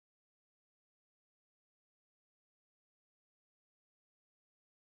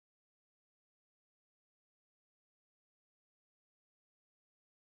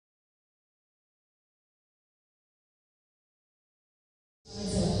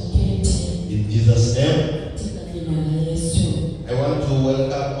Jesus' name. I want to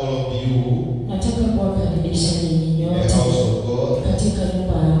welcome all of you in the house of God.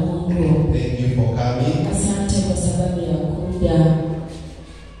 Thank you for coming.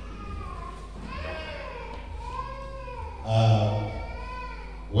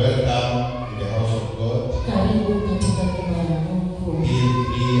 Welcome in the house of God. Feel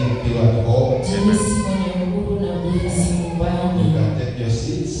free and feel at home. You can take your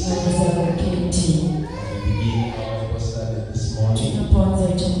seats. We begin our Bible study this morning.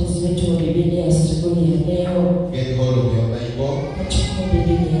 Get hold of your Bible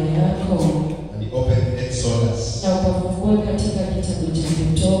and open Exodus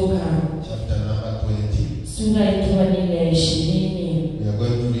chapter number 20. We are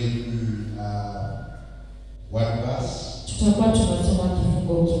going to read one verse.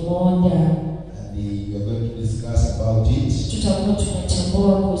 And we are going to discuss about it.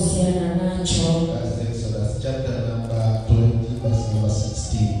 That's Exodus chapter number 20, verse number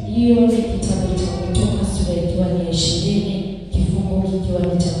 16.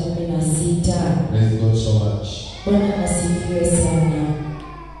 Praise God so much.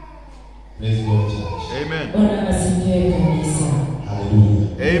 Praise God, church. Amen. Hallelujah.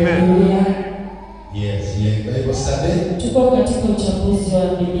 Amen. Yes, we are in Bible study.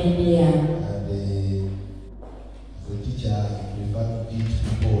 And as a teacher, I prefer to teach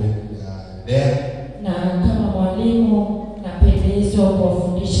people when they are there.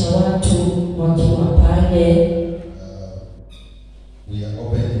 We are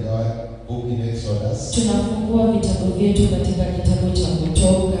opening our book in Exodus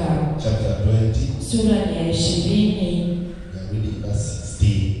chapter 20. We are reading verse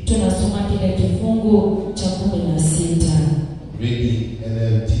 16. Reading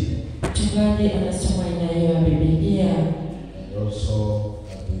NLT. And also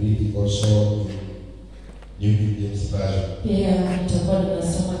reading also New King James Version.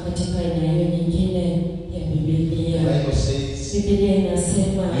 The Bible says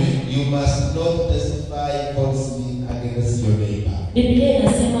you must not testify falsely against your neighbor.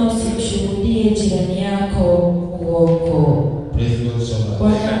 Praise God so much.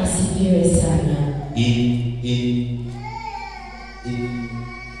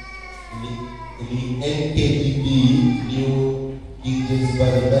 In NKJV, New King James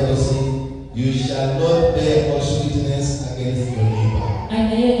Version, the Bible says, you shall not bear false witness against your neighbor.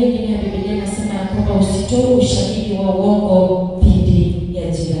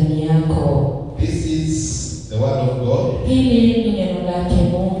 This is the word of God.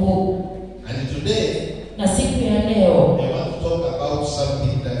 And today, I want to talk about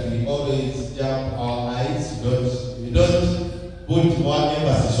something that we always jump our eyes. We don't put more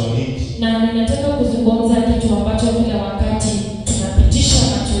emphasis on it.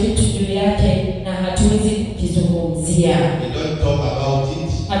 We don't talk about it.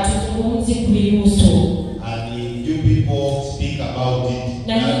 And you people speak about it.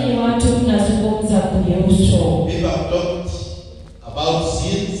 People have talked about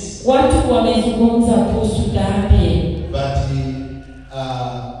sins. But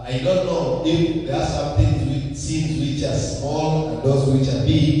I don't know if there are some things with sins which are small and those which are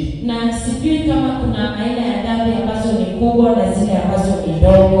big.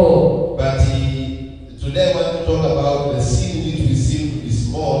 But today I want to talk about the sin which we seem to be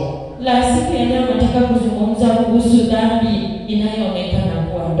small.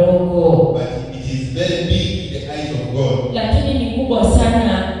 But it is very big in the eyes of God.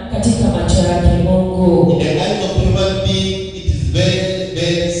 In the eyes of human being, it is very,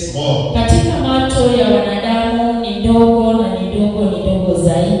 very small.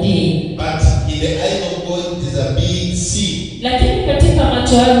 But in the eyes of God, it is a big sin.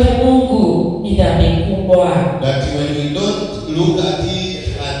 That when we don't look at it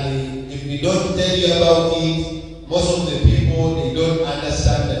and if we don't tell you about it, most of the people, they don't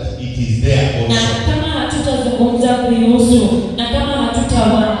understand that it is there also.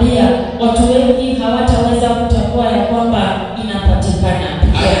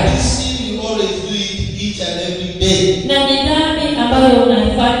 And this sin you always do it each and every day.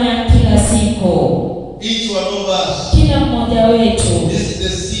 Each one of us. This is the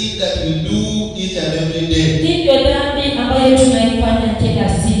sin that we do each and every day.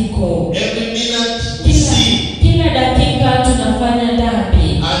 Every minute we sin.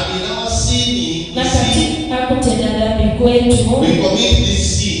 And in our sinning, we commit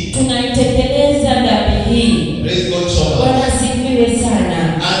this sin. Praise God so much.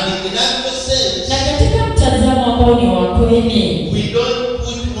 And in that sense, we don't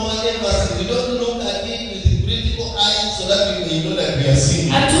put more emphasis. We don't look at it with critical eyes so that we may know that we are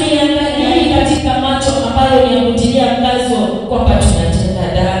sinning. ambayo ni ya kutilia mkazo kwamba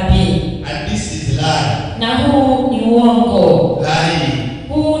tunatenda dhambi. And this is lie. Na huu ni uongo. Lying.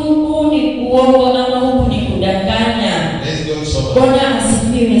 Huu ni uongo ama huu ni kudanganya. Let's go so. Bwana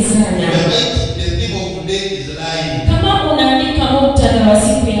asifiwe sana. The theme of today is lying. Kama unaandika muktadha wa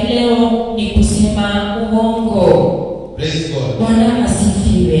siku ya leo ni kusema uongo. Praise God. Bwana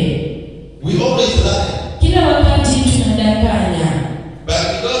asifiwe. We always lie. Kila wakati tunadanganya. But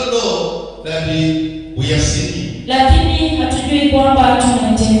we don't know that we are sinning. Lakini hatujui kwamba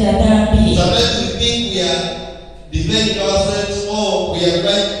tunatenda dhambi. Sometimes we think we are defending ourselves or we are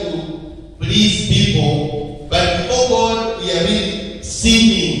trying to please people, but before God we are really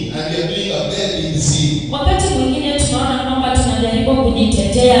sinning and we are doing a very big sin. Wakati mwingine tunaona kwamba tunajaribu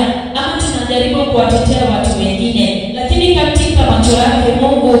kujitetea ama tunajaribu kuwatetea watu wengine, lakini katika macho yake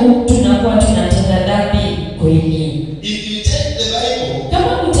Mungu tunakuwa tunatenda dhambi kweli. If you take the Bible,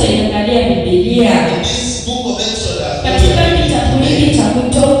 kama utaiangalia Biblia, in this book of Exodus, katika kitabu hiki cha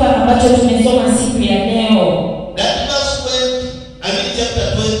Kutoka ambacho tumesoma siku ya leo, that verse 20,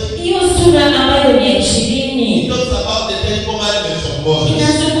 chapter 20, hiyo sura ambayo ni 20, it talks about the 10 commandments of Moses.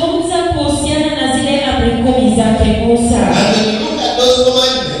 inazungumza kuhusiana na zile amri 10 zake Musa. And when you look at those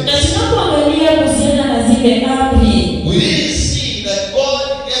commandments, Na tunapoangalia kuhusiana na zile amri, we really see that God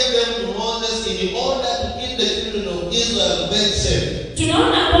gave them to Moses in order to keep the children of Israel very safe.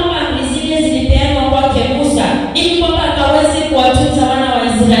 tunaona kwamba amri zile zilipeanwa kwake Musa ili kwamba akaweze kuwatunza wana wa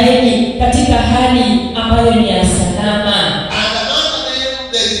Israeli katika hali ambayo ni ya salama. And among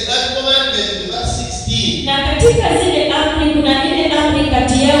them, there is that commandment in verse 16. Na katika zile amri kuna ile amri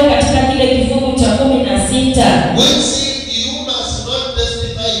kati yao katika kile kifungu cha 16, Which says you must not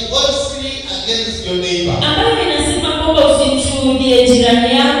testify falsely against your neighbor. ambayo inasema kwamba usimshuhudie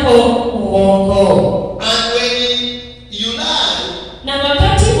jirani yako uongo. And when you lie, Na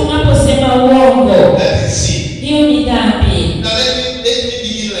wakati unaposema uongo, that is sin. hiyo ni dhambi. Now let me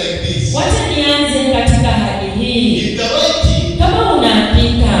begin like this. Wacha nianze katika hali hii. If you're writing, Kama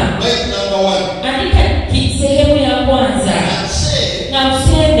unaandika, write number 1. andika sehemu ya kwanza And say, na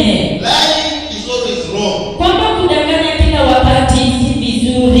useme lying is always wrong. kwamba kudanganya kila wakati si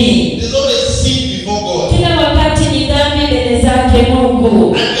vizuri. It is always sin before God. Kila wakati ni dhambi mbele zake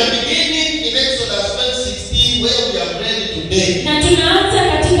Mungu. And we are beginning in Exodus 16 where we are ready today. Na tunaanza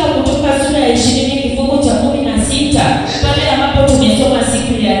katika Kutoka sura ya 20 kifungu cha 16 pale ambapo tumesoma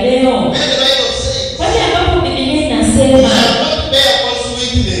siku ya leo. Where the Bible says, Pale ambapo Biblia you inasema shall not bear false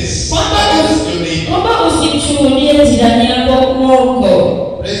witness kwamba against your neighbor. kwamba usimshuhudie jirani yako uongo.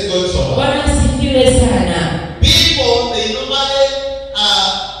 Praise God so much. Bwana asifiwe sana. People, they normally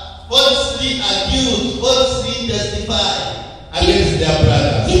are falsely accused, falsely testify against their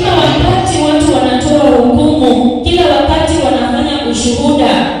brothers. Kila wakati watu wanatoa hukumu, kila wakati wanafanya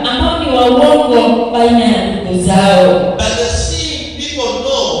ushuhuda ambao ni wa uongo baina ya ndugu zao. But the sin people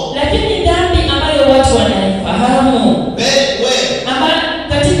know Lakini dhambi ambayo watu wanaifahamu very well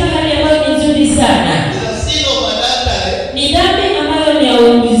katika hali ambayo ni nzuri sana is a sin of adultery, ni dhambi ambayo ni ya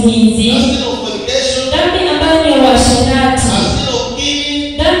uzinzi, a sin of fornication, dhambi ambayo ni ya a uasherati, sin of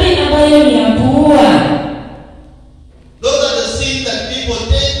killing. dhambi ambayo ni ya kuua. Those are the sins that people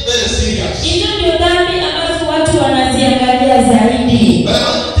take very serious. Hizo ndio dhambi ambazo watu wanaziangalia zaidi. But I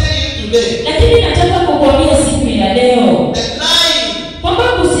want to tell you today Lakini nataka kukuambia siku ya leo that lying kwamba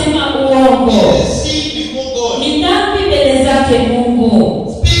kusema uongo is a sin before God. ni dhambi mbele zake Mungu.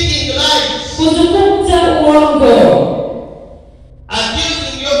 Speaking lies, Kuzungumza uongo,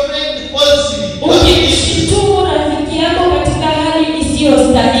 accusing your friend falsely, ukimshutumu rafiki yako katika hali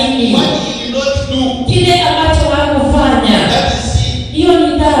isiyostahili, what he did not do, kile ambacho hakufanya, that is sin. hiyo ni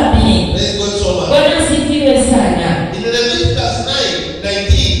dhambi. Let's go so much. Bwana asifiwe sana. In Leviticus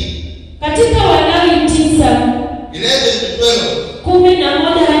 9:19, Katika Walawi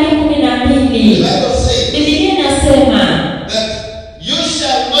 9:11 hadi 12, the Bible says Biblia inasema that you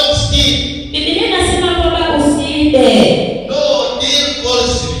shall not steal, Biblia inasema kwamba usiibe no deal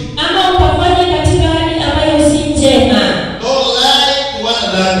falsely, ama ukafanya katika hali ambayo si njema, no lie to one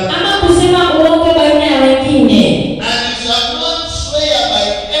another, ama kusema uongo baina ya wengine, and you shall not swear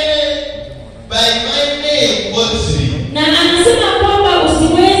by my name falsely. na anasema kwamba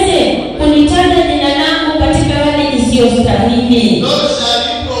usiweze kulitaja jina langu katika hali isiyostahili, Nor shall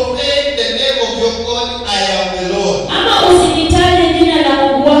you profane the name of your God, I am the Lord. ama usilitaje jina la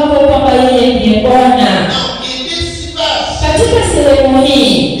Mungu wako kwamba yeye ndiye Bwana. Now, in this verse, Katika sehemu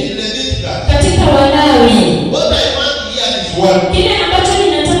hii, in Leviticus, katika Walawi, what I want here is one. kile ambacho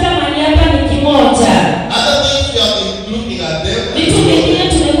ninataka mahali hapa ni kimoja. Other things you have been looking at them. Vitu vingine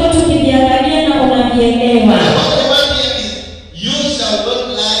tumekuwa tukiviangalia na unavielewa, What I want here is you shall not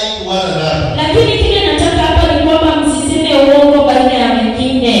lie to one another. lakini kile nataka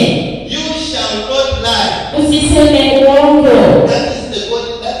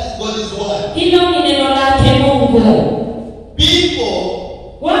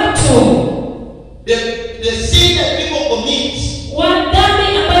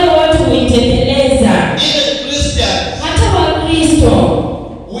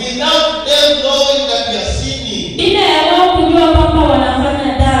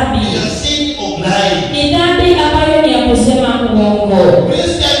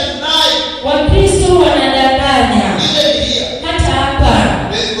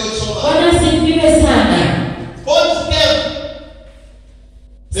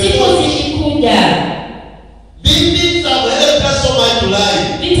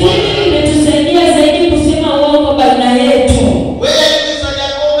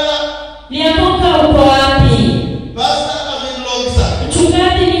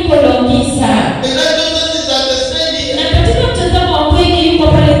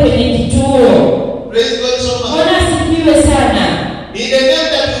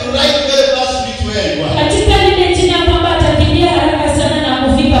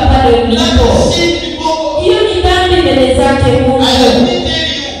ulipo. Hiyo ni dhambi mbele zake Mungu.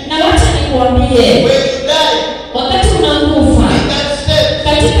 Na wacha nikuambie, wakati unakufa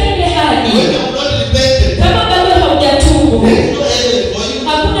katika ile hali, kama bado haujatubu,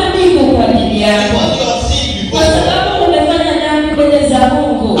 hakuna mbingu kwa ajili yako, kwa sababu umefanya dhambi mbele za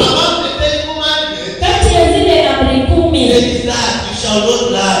Mungu. Kati ya zile amri 10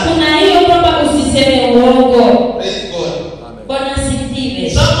 kuna hiyo kwamba usiseme uongo. Bwana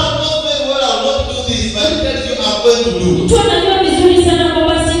asifiwe. Mtu anajua vizuri sana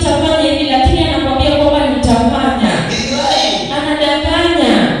kwamba sitafanya hivi, lakini anakwambia kwamba nitafanya.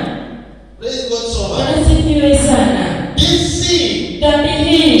 Anadanganya. Bwana asifiwe sana. Dhambi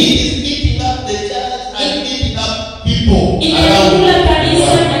hii inakula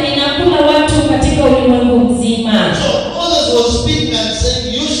kanisa na inakula watu katika ulimwengu mzima.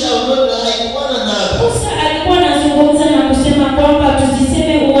 Musa alikuwa anazungumza na kusema kwamba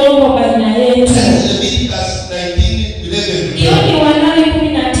tusiseme uongo baina yetu. Hiyo ni Walawi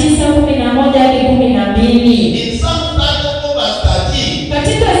 19:11 hadi 12.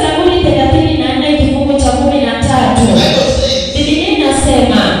 Katika Zaburi 34 kifungu cha 13, Biblia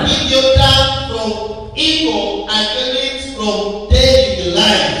inasema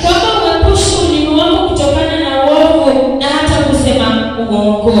kwamba uepushe ulimi wako kutokana na uovu na hata kusema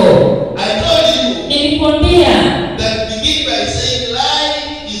uongo. Nilikwambia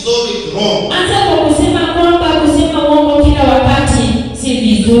anza kwa kusema kwamba kusema uongo kila wakati si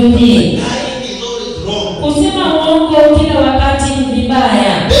vizuri. Kusema uongo kila wakati ni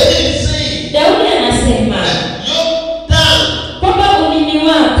vibaya. Daudi anasema kwamba ulimi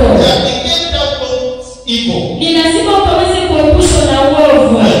wako ni lazima ukaweze kuepushwa na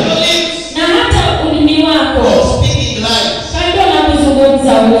uovu, na hata ulimi wako kando na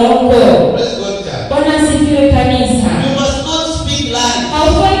kuzungumza uongo. Bwana asifiwe kanisa.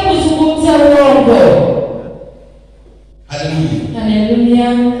 Haufai kuzungumza uongo. Haleluya.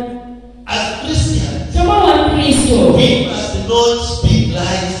 Kama Wakristo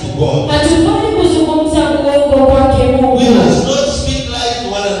hatufai kuzungumza uongo kwake Mungu.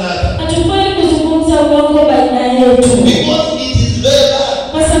 Hatufai kuzungumza uongo baina yetu,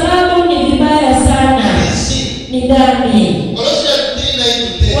 kwa sababu ni vibaya sana, ni dhambi.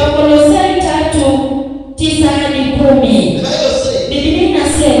 Wakolosai 3:9 hadi 10, Biblia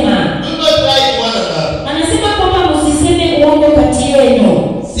inasema, anasema kwamba msiseme uongo kati yenu,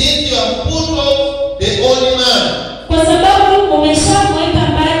 kwa sababu umeshamweka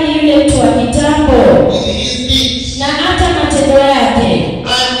mbali yule mtu wa kitambo na hata matendo yake,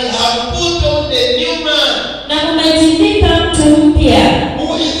 na umejivika mtu mpya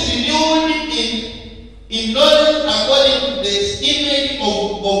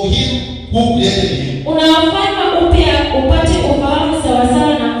unaofanywa upya upate ufahamu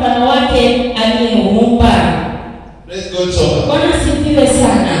sawasawa na mfano wake aliyemuumba. Bwana asifiwe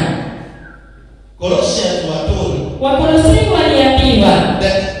sana. Wakolosai waliambiwa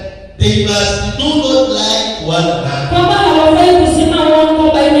kwamba hawafai kusema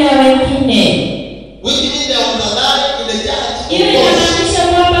uongo baina ya wengine. Hiyo inamaanisha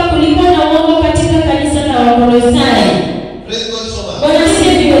kwamba kulikuwa na uongo katika kanisa la Wakolosai. Bwana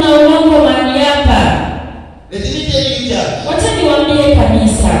asifiwe. Na uongo mahali hapa. Wacha niwaambie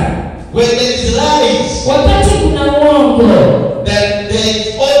kanisa, wakati kuna uongo,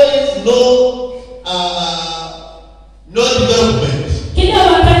 no development. Kila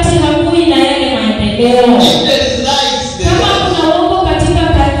wakati hakui na yale maendeleo. Kama kuna uongo katika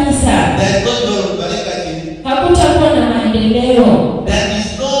kanisa, hakutakuwa na maendeleo.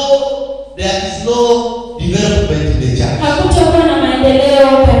 There is no development in the church. Hakutakuwa na maendeleo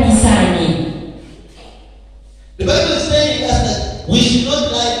kanisani. The Bible is saying that we should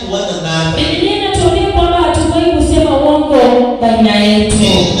not lie to one another. Biblia inatuambia kwamba hatufai kusema uongo baina yetu.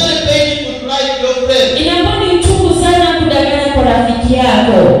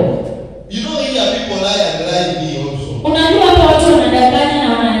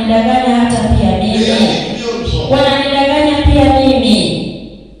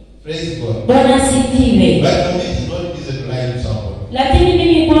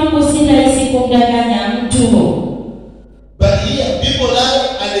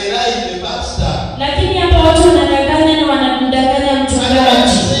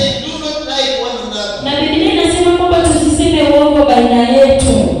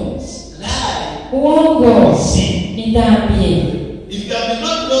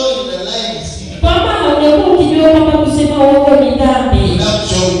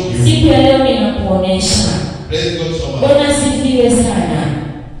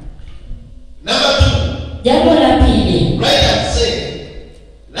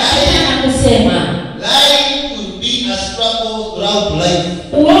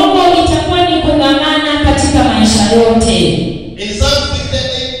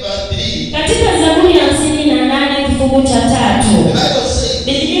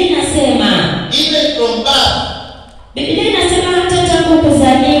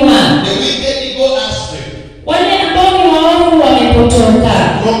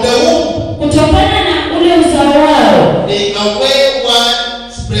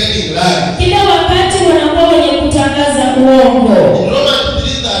 telling lies. Kila wakati wanakuwa wenye kutangaza uongo. In Romans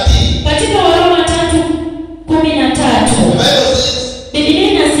 3:13, Katika Waroma 3:13, the Bible says,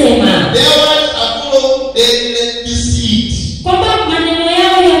 Biblia inasema their words are full of deceit. kwamba maneno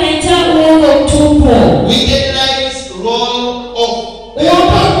yao yamejaa uongo tupu. Wicked lies roll off their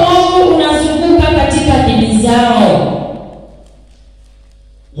Uongo tongues. mwovu unazunguka katika dini zao.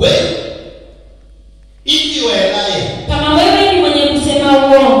 Well, if you are a liar, Kama wewe ni mwenye kusema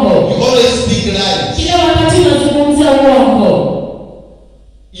uongo, you always speak lies. kila wakati unazungumza uongo,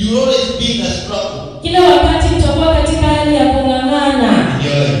 You always be in a struggle kila wakati utakuwa katika hali ya kung'ang'ana in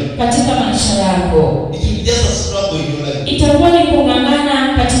your life. katika maisha yako. It will be just a struggle in your life. Itakuwa ni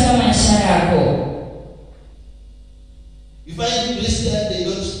kung'ang'ana katika maisha yako. You find Christians, they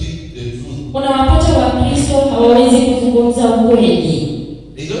don't speak the truth. Unawapata Wakristo hawawezi kuzungumza ukweli.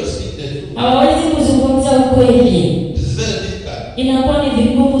 They don't speak the truth. Hawawezi kuzungumza ukweli. It is very difficult. Inakuwa ni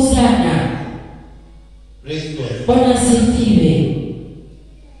vigumu sana. Praise God. Bwana asifiwe.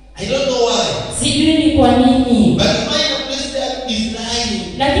 I don't know why. Sijui ni kwa nini, But you find a Christian is lying.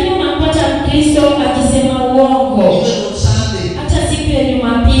 lakini unampata Mkristo akisema uongo Even on Sunday. hata siku ya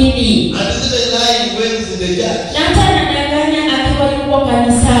Jumapili, And is even lying when he's in the church. na hata anadanganya akiwa yuko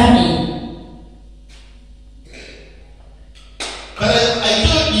kanisani. But I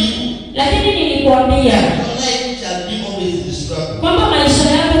told you, Lakini nilikuambia your life shall be always in the struggle. kwamba maisha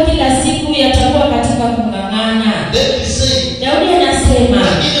yako kila siku yatakuwa katika kung'ang'ana. Let me say, Daudi anasema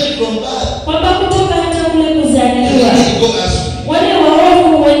that even from birth, kwamba kutoka hata kule kuzaliwa, everything go astray. wale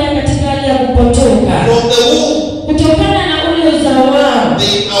waovu huenda katika hali ya kupotoka. From the womb, Kutokana na ule uzao wao,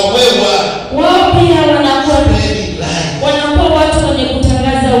 they are wayward, wao pia wanakuwa spreading lies. watu wenye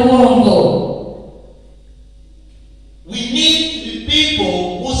kutangaza uongo. We need to be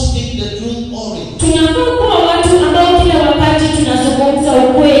people who speak the truth always. Tunafaa kuwa watu ambao kila wakati tunazungumza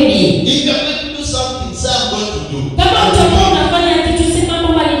ukweli. If you're going to do something, say I'm going to do. Kama utakuwa unafanya kitu, sema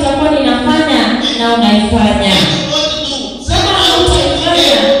kwamba nitakuwa ninafanya na unaifanya. If you want to do, say Kama I'm going to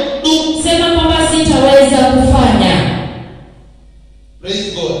utaifanya, do. sema kwamba sitaweza kufanya.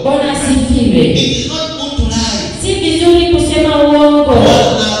 Praise God. Bwana asifiwe. It is not good to lie. Si vizuri kusema uongo One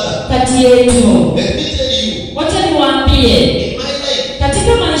another. kati yetu. Let me tell you, Wacha niwaambie, in my life,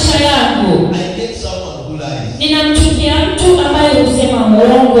 katika maisha yangu I hate someone who lies. ninamchukia mtu ambaye husema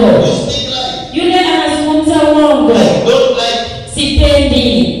uongo. Who speak lies. Yule anazungumza uongo, I don't like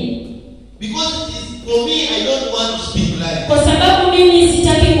sipendi, because it is for me. I don't want to speak lies. kwa sababu mimi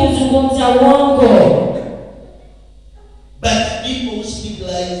sitaki kuzungumza uongo. But people who speak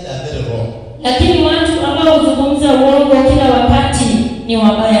lies are very wrong. Lakini watu ambao huzungumza uongo kila wakati ni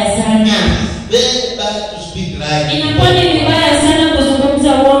wabaya sana. It is very bad to speak lies. Inakuwa ni vibaya sana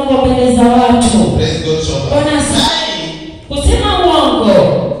kuzungumza uongo mbele za watu. Praise God so much. Bwana asifiwe. Lying Kusema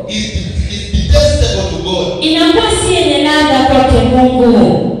uongo is detestable to God. inakuwa si yenye ladha kwake Mungu.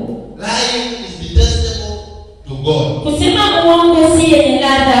 Lying is detestable to God. Kusema uongo si yenye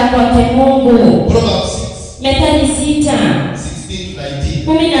ladha kwake Mungu. Proverbs 6, Methali 6:16 16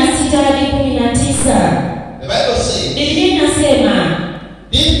 to 19. hadi 19. The Bible says, Biblia inasema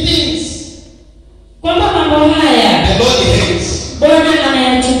these things kwamba mambo haya the Lord hates. Bwana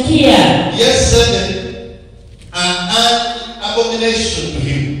anayachukia. Yes, 7 are an abomination to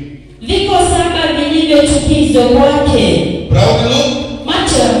him. Viko 7 vilivyo chukizo kwake: Proud look,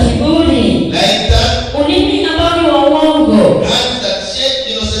 macho ya kiburi, like that, ulimi ambao ni wa uongo, hands that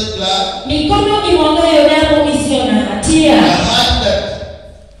shed innocent blood, mikono imwagayo damu isiyo na a hatia, heart that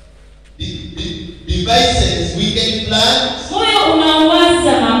devises wicked plans, moyo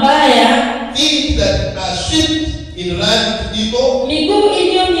unaowaza mabaya, feet that are swift in running to evil, miguu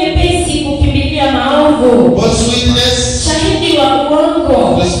iliyo nyepesi kukimbilia maovu, false witness, shahidi wa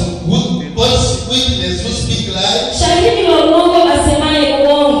uongo, false witness who speak lies, shahidi wa uongo asemaye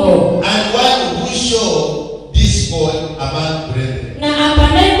uongo, and one who show discord among brethren. na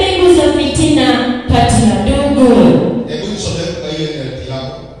apandaye mbegu za fitina kati ya ndugu. Hebu tusome kwa hiyo NLT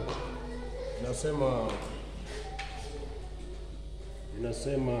yako.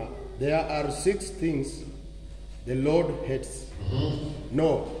 Inasema there are 6 things the Lord hates.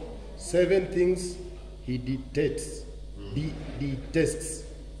 No, 7 things he detests. Detests.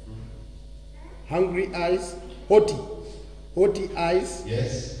 Hungry eyes, haughty eyes,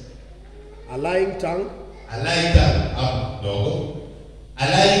 Yes. a lying tongue, A lying tongue. No. A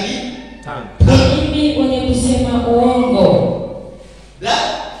lying tongue. Ulimi wenye kusema uongo. That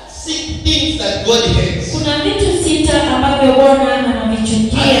 6 things that God hates. Kuna vitu 6 ambavyo Bwana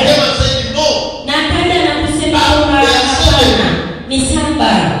anavichukia. And never said no. Na kaja na kusema kwamba hapana, ni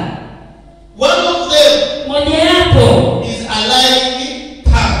 7. One of them Moja yapo is a lying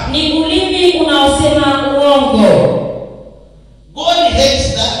tongue. ni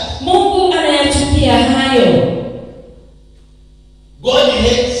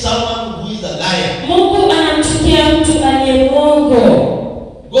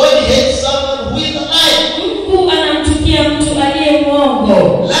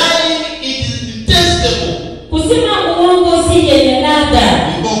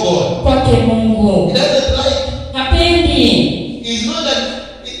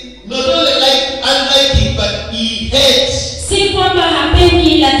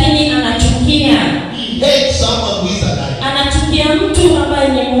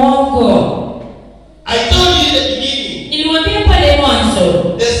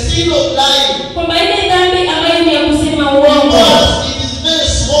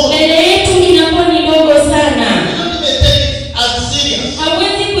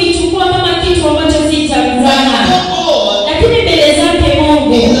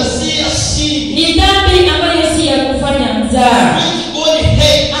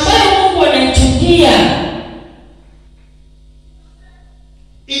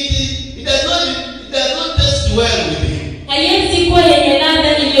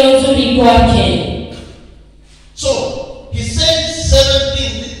kwake. So he said 7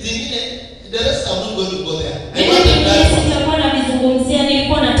 things. The rest I'm not going to go there. I wanted that one. Sitakuwa navizungumzia,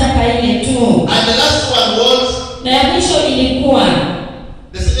 nilikuwa nataka ile tu. And the last one was, Na ya mwisho ilikuwa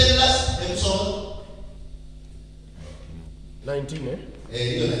the second last episode. 19,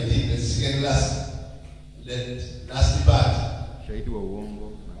 Hiyo 19, the second last, the last part. Shahidi wa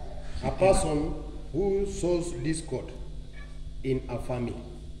uongo. A person who sows discord in a family.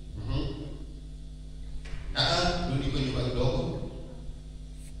 Rudi kwenye kidogo.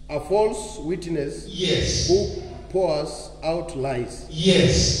 A false witness Yes. who pours out lies.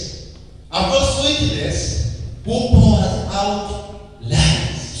 Yes. A false witness who pours out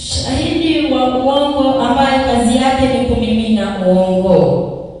lies. shahidi wa uongo ambaye kazi yake ni kumimina uongo.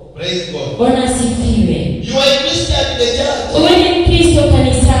 Praise God. Bwana asifiwe. You are a Christian in the church. Wewe ni Mkristo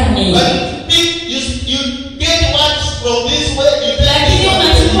kanisani. But you get words from this way, you take Lakini this one.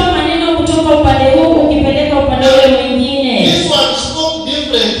 unachukua maneno kutoka upande huu ukipeleka upande ule mwingine. This one spoke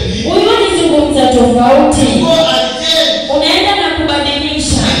differently. Huyu alizungumza tofauti. You go and change. Unaenda na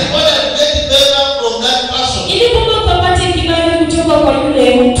kubadilisha. In order to get favor from that person. Ili kwamba ukapate kibali kutoka kwa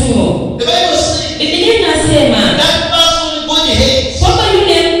yule mtu. The Bible says Biblia inasema that person God hates. kwamba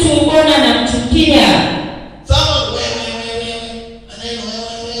yule mtu Bwana anamchukia. Someone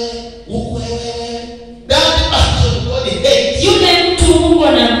that person God hates. Yule mtu Mungu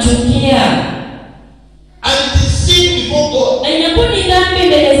anamchukia. And it is sin before God. Na inakuwa ni dhambi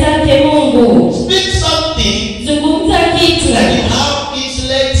mbele zake Mungu. Speak something Zungumza kitu that you have its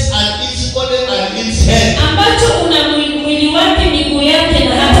legs and its body and its head. ambacho una mwili wake, miguu yake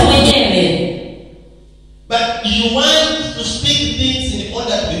na hata mwenyewe. But you want to speak things in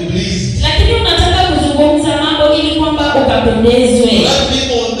order to be pleased. Lakini unataka kuzungumza mambo ili kwamba ukapendezwe. That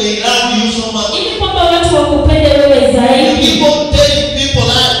people they love you so much. Ili kwamba watu wakupende wewe You zaidi. keep on telling people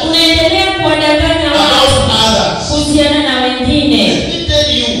lies Unaendelea kuwadanganya about watu others. kuhusiana na wengine. Let me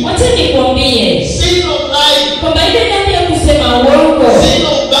tell you, Wacha nikwambie sin of lying, kwamba ile dhambi ya kusema uongo, sin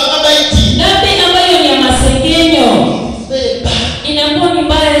of backbiting, dhambi ambayo ni ya masengenyo, is very bad. inakuwa ni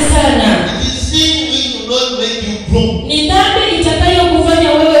mbaya sana. It is sin which will not make you grow. Ni dhambi itakayokufanya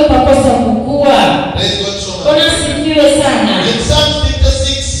wewe ukakosa kukua. Praise God so much. Bwana asifiwe sana. In Psalm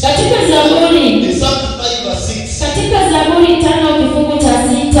 56, Katika Zaburi, in Psalm 5 verse 6, katika Zaburi 5 kifungu cha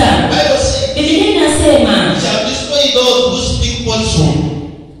 6, Bible says, Biblia inasema shall destroy those who speak falsehood.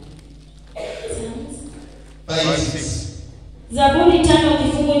 5:6. Zaburi 5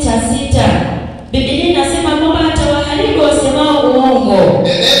 kifungu cha 6, Biblia inasema kwamba atawaharibu wasemao uongo.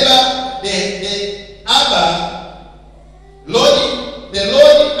 The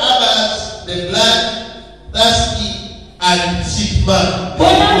Lord abhors the bloodthirsty and sick man.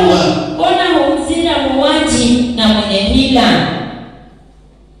 Bwana humzida muuaji na mwenye hila.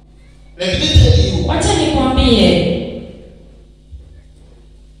 Let me tell you, Wacha nikwambie,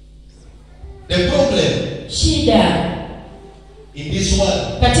 the problem shida in this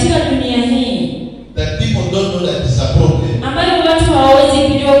world katika dunia hii that people don't know that is a problem ambayo watu hawawezi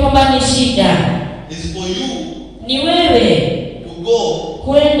kujua kwamba ni shida, is for you ni wewe to go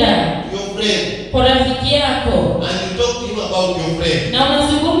kwenda to your friend kwa rafiki yako and you talk to him about your friend. na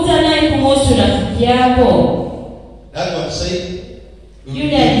unazungumza naye kuhusu rafiki yako. That one said,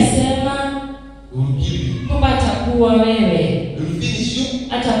 Yule alisema will kill you. kwamba atakuwa wewe, Will finish you.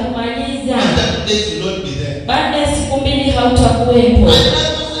 atakumaliza. After 2 days you will not be there. Baada ya siku 2 hautakuwepo. And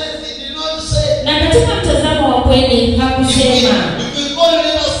that says he did not say. Na katika mtazamo wa kweli hakusema. If we call,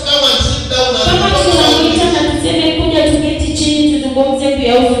 let us come and sit down and Kama talk tunamuita about na it. tuseme kuja tuketi chini tuzungumze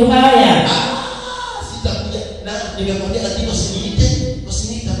kuyahusu haya. Sitakuja na nimekwambia lakini usiniite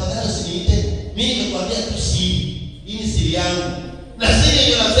tafadhali usiniite. Mimi nimekwambia tu siri. Hii ni siri yangu. Na siri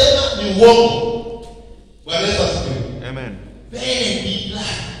yenyewe nasema ni uongo. Bwana Yesu asifiwe. Amen. Very big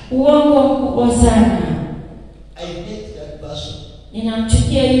lie. Uongo mkubwa sana. I hate that person.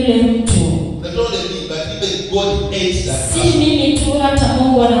 Ninamchukia yule mtu. Not only me, but even God hates that Si person. mimi tu, hata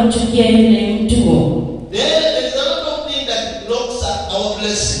Mungu anamchukia yule mtu. There is a lot of things that blocks our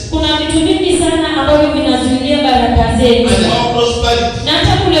blessing Kuna vitu vingi sana ambavyo vinazuilia baraka zetu. and our prosperity Na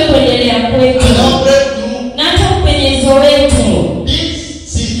hata kule kuendelea kwetu. and our breakthrough. Na hata upenyezo wetu.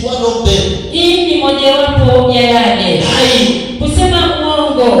 This is one of them. Hii ni mojawapo ya yale. Lying. Kusema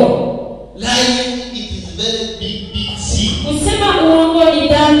uongo. Lying, it is very big sin. Kusema uongo ni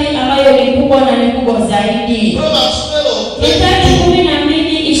dhambi ambayo ni kubwa na ni kubwa zaidi. Proverbs 12, Mithali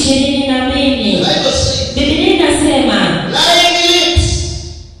 22. 12:22. The Bible says, Biblia inasema lying lips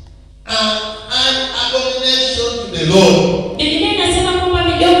are an abomination to the Lord. Biblia inasema kwamba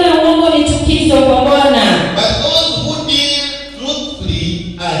midomo ya uongo ni chukizo kwa Bwana. But those who deal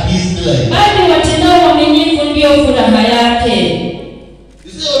truthfully are his delight. bali watendao uaminifu ndio furaha yake.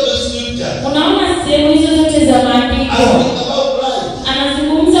 You see all those scriptures. Unaona sehemu hizo zote za maandiko Asking about lies.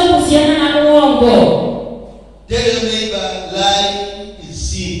 anazungumza kuhusiana na uongo. Tell your neighbor, lie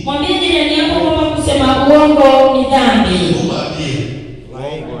is sin. Mwambie jirani yako kwamba kusema uongo ni dhambi. Umwambie.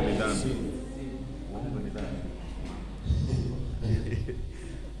 Uongo ni dhambi. Uongo ni dhambi.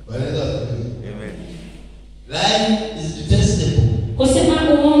 Amen. Lie is detestable. Kusema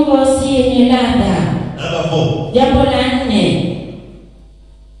uongo si yenye ladha. Number 4. Jambo la 4,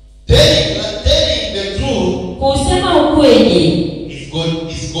 Telling the truth kusema ukweli is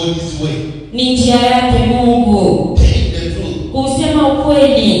God's way. ni njia yake Mungu. Telling the truth Kusema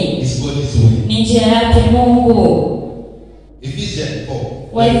ukweli is God's way. ni njia yake Mungu. Ephesians 4.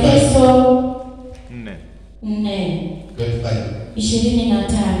 Waefeso 4. 4:25.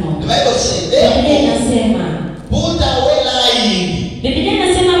 The Bible says, Biblia therefore, inasema, put away lying. Biblia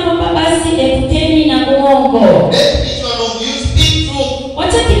inasema kwamba basi epukeni na uongo. Let each one of you speak truth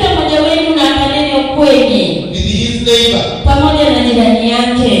Wacha kila mmoja wenu na akanene ukweli with his neighbor. pamoja na jirani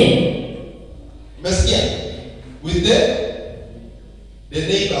yake. Umesikia? With the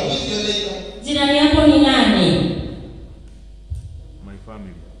neighbor. Who is your neighbor? Jirani yako ni nani? My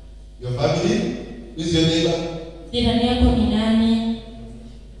family. Your family. Who is your neighbor? Jirani yako ni nani?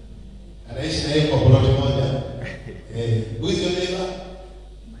 Anaishi na yeye kwa plot moja. Who is your neighbor?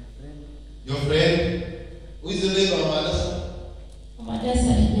 Your friend. Who is your neighbor, Madasa?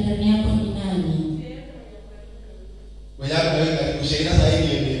 Madasa, jirani yako ni nani? Mwenye wewe karibu shaina sahihi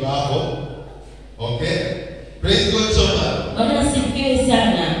ndio neighbor wako. Okay? Praise God so much. Bwana sifiwe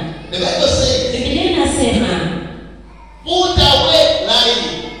sana. The Bible says, Biblia inasema put away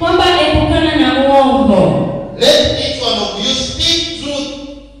lying. kwamba epukana na uongo. Let each one of you speak truth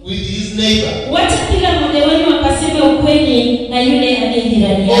with his neighbor. Wacha kila mmoja wenu akaseme ukweli na yule aliye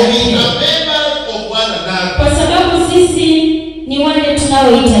jirani For we yake. are members of one another. Kwa sababu sisi ni wale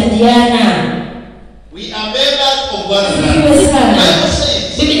tunaohitajiana. We are members of one Sifiwe another. sana. Bible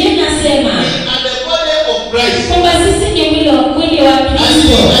says, Biblia inasema we are the body of Christ. kwamba sisi ni mwili wa And we Kristo. are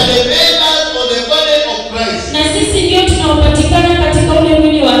the members of the body of Christ. Na sisi ndio tunaopatikana katika ule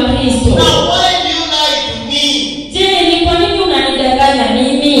mwili wa Kristo. Now, why do you lie to me? Je, ni kwa nini unanidanganya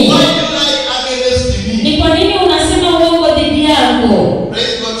mimi? Why do you lie against me? Ni kwa nini unasema uongo dhidi yangu?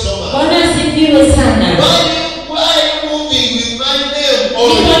 Praise God so much. Bwana asifiwe sana. Why are you moving with my name Ni kwa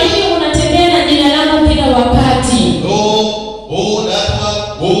always? nini unatembea na jina langu kila wakati?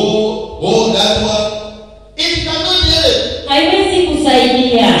 That one. It cannot help. Haiwezi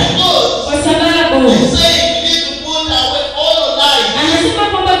kusaidia kwa Because sababu he's saying we need to put away all lies anasema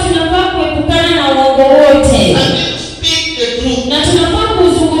kwamba tunafaa kuepukana na uongo wote and then speak the truth. na tunafaa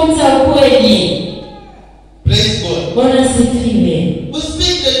kuzungumza ukweli. Praise God. Bwana asifiwe. We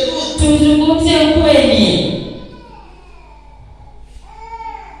speak the truth. Tuzungumze ukweli.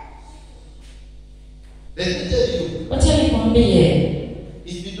 Let me tell you, Wacha nikwambie,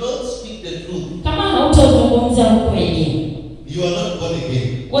 if you don't speak the truth, kama hautazungumza ukweli, you are not born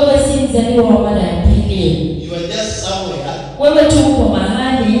again. wewe si mzaliwa wa mara ya pili. You are just somewhere Wewe tu uko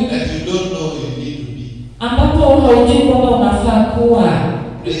mahali that you don't know you need to be. ambapo haujui kwamba unafaa kuwa.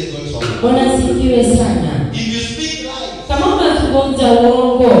 Praise God so much. Bwana asifiwe sana. If you speak lies, Kama unazungumza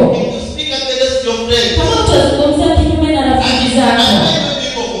uongo, if you speak against your friends, kama utazungumza kinyume na rafiki zako, and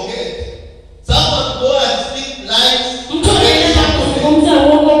people forget. Someone go and speak lies mtu against anaenda somebody, kuzungumza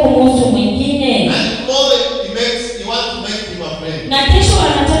uongo kumhusu mwingine, and tomorrow he wants to make him a friend. na kesho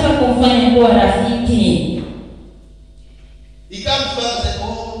anataka kumfanya kuwa rafiki. He comes back and says, "Oh,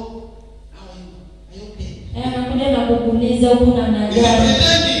 how are you? Are you okay?" Anakuja na kukuuliza huko namna He's gani,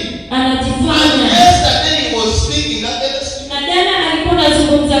 pretending. And anajifanya. yesterday he was speaking against you. Na jana alikuwa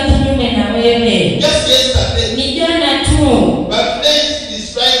anazungumza kinyume na wewe, Just yesterday. ni jana tu. But today he's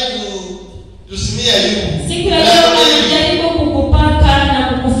trying to smear you. Siku ya leo anajaribu kukupaka na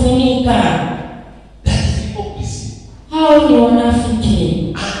kukufunika. That is hypocrisy. Hao ni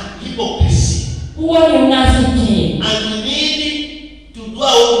wanafiki, And hypocrisy. huo ni unafiki, And you need to do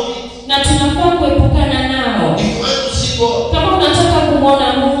our bit. na tunafaa kuepukana nao. If you want to see God, Kama unataka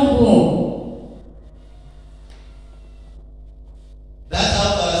kumwona Mungu, that's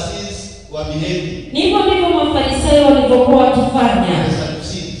how Pharisees were behaving. ni hivyo ndivyo Mafarisayo walivyokuwa wakifanya, The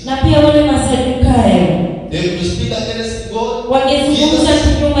Sadducees. na pia wale Masadukayo They would speak against God, wangezungumza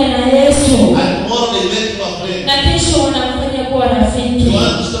Jesus, kinyume na Yesu, and tomorrow they make him a friend. na kesho wanamfanya kuwa You rafiki.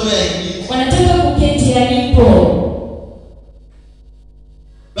 want to stay where he is. Wanataka kuketi alipo,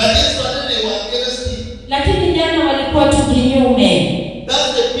 But yesterday they were against him. lakini jana walikuwa tu kinyume.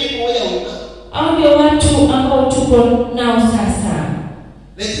 That's the people where we are. Hao ndio watu ambao tuko nao sasa.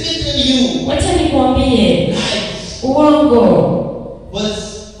 Let me tell uongo,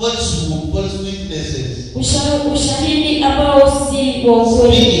 false witnesses, ushahidi ambao si wa speaking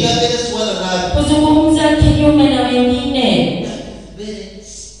ukweli, against one another. kuzungumza kinyume na wengine.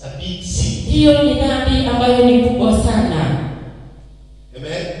 That's a big sin. Hiyo ni dhambi ambayo ni kubwa sana.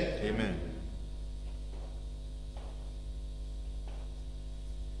 Amen. Amen.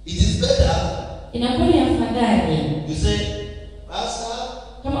 It is better Inakuwa ni afadhali you say, Pastor,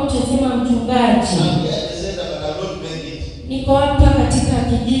 kama utasema mchungaji, I'm here to say that but I don't make it. niko hapa katika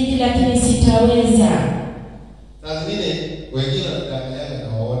kijiji lakini sitaweza. Na zingine wengine wanatanganyana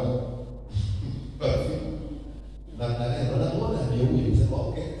na waona. Na wanaona ndio huyu sema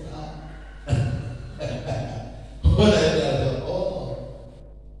okay.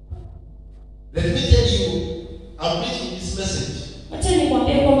 Let me tell you, I'm preaching this message Wacha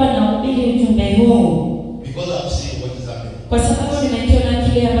nikwambie kwamba nahubiri ujumbe huu because I'm seeing what is happening. kwa sababu nimekiona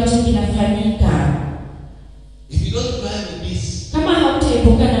kile ambacho kinafanyika. If you don't try with this, Kama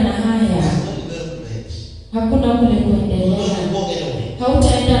hautaepukana na haya, there's no development. hakuna kule You kuendelea, don't walk anywhere.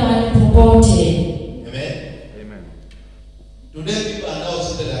 hautaenda mahali popote. Amen. Amen. Today people are now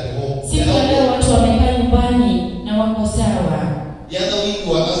seated at home. Siku ya leo watu wamekaa nyumbani na wako sawa. The other week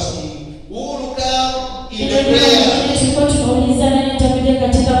we were asking, who will come in Ile the prayer tulikuwa tunauliza nani atakuja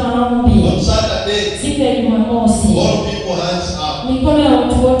katika maombi on Saturday? siku ya Jumamosi. All people hands up. Mikono ya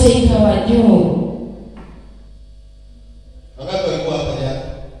watu wote ikawa juu. Wakati walikuwa hapa jana,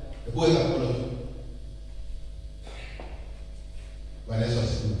 hebu weka mkono juu. Bwana Yesu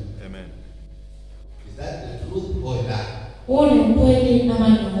asifiwe. Amen. Is that the truth or a lie? Huo ni ukweli ama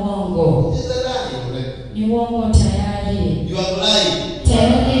ni uongo? It is a lie already. Ni uongo tayari. You are lying.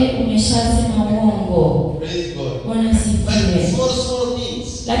 Tayari umeshasema uongo. Praise God. Bwana But sifiwe. small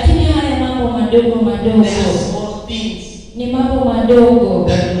things. Lakini haya mambo madogo madogo There are small things ni mambo madogo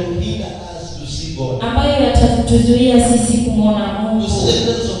that will hinder us to see God. ambayo yatatuzuia sisi kumwona To Mungu, see the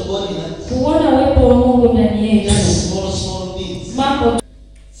presence of God in us. kuona uwepo wa Mungu ndani yetu. Just small things. Mambo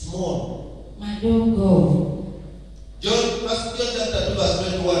Small. madogo. John chapter 2 verse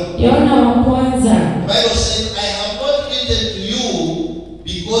 21. Yohana wa kwanza, The Bible says, I have not written to you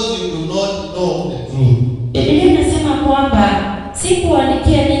because you do not know the truth. Biblia inasema kwamba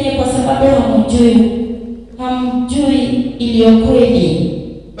sikuandikia ninyi kwa sababu hamjui iliyo kweli,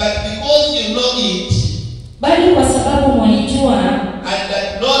 But because you know it, bali kwa sababu mwalijua, and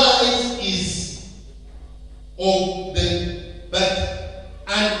that knowledge is of the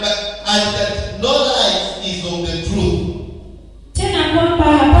and that knowledge is of the truth. tena kwamba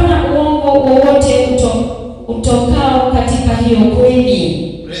hapana uongo wowote utokao katika hiyo kweli.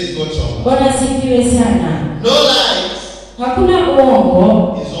 Praise God, children. Bwana sifiwe sana. Knowledge Hakuna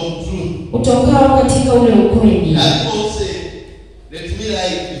uongo is of truth. utokao katika ule ukweli. That Paul said, let me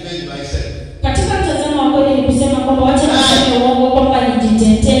defend myself. Katika mtazamo wa kweli ni kusema kwamba wacha niseme uongo kwamba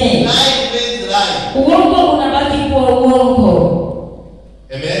nijitetee. Lie remains lie. Uongo unabaki kuwa uongo.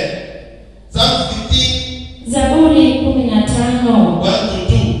 Amen. Psalm 15, Zaburi 15. 1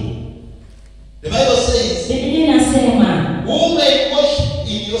 to 2. The Bible says, Biblia inasema, who may worship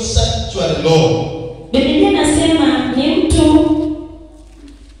in your sanctuary, Lord? Biblia inasema ni mtu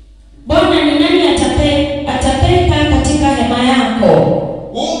Bwana, ni nani atapeka katika hema yako?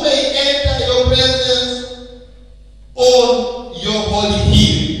 Who may enter your presence on your holy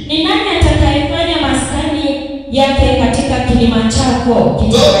hill? Ni nani atakayefanya maskani yake katika kilima chako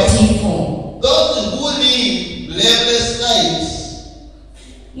kitakatifu? Those who live blameless lives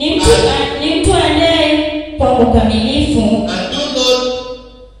Ni mtu aendaye kwa ukamilifu and do not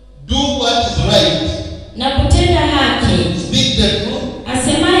do what is right. na kutenda haki, Speak the truth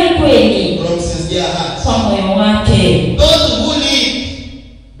asemaye kweli from sincere hearts. kwa moyo wake. Those who live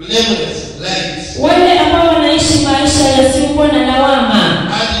blameless lives Wale ambao wanaishi maisha yasiyokuwa na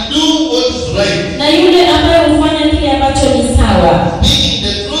lawama, and do what is right. na yule ambaye hufanya kile ambacho ni sawa, Speaking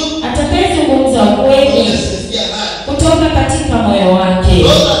the truth atakayezungumza from the ukweli sincere heart. kutoka katika moyo wake.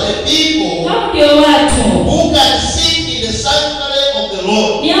 Those are the people Hao ndio watu, who can sit in the sanctuary of the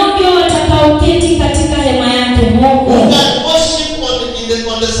Lord. ni hao ndio watakaoketi katika hema yake Who Mungu, can worship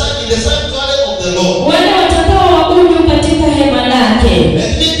in the sanctuary of the Lord. wale watakaoabudu katika hema lake.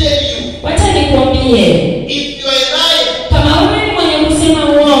 Let me tell you, Wacha nikwambie, if you are lying, kama wewe ni mwenye kusema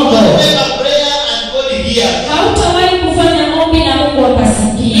uongo, make a prayer and God hears. hautawahi kufanya ombi na Mungu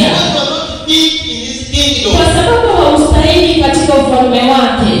akasikia, You are not big in His kingdom. kwa sababu haustahili katika ufalme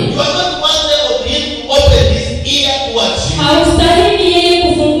wake. You are not worthy of Him to open His ear towards you. Haustahili yeye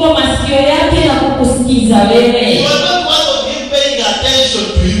kufungua masikio yake na kukusikiza You wewe. are not worthy of Him paying attention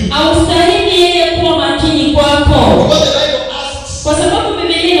to you. Haustahili yeye kuwa makini kwako, Because the Bible asks, kwa sababu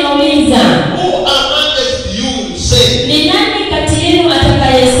Biblia inauliza, who amongst you will say,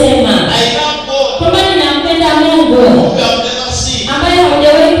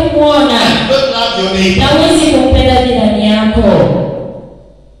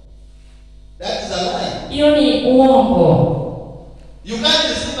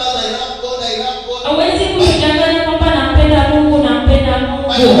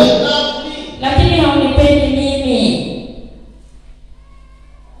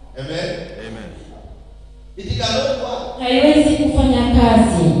 Amen. Amen. It cannot work. haiwezi kufanya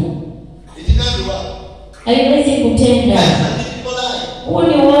kazi, It can't work. haiwezi kutenda. That's a difficult lie. Huo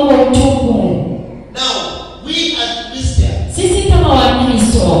ni uongo mtupu. Now, we as Christians, Sisi kama we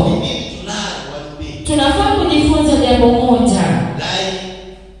Wakristo need to learn one thing. tunafaa kujifunza jambo moja, Lying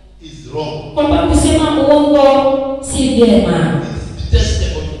is wrong. kwamba kusema uongo si vyema, It is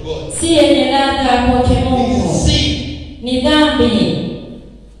detestable to God. si yenye ladha kwake It Mungu, is sin. ni dhambi.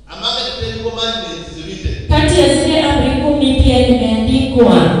 Among the 10 commandments is written. Kati ya zile amri 10 pia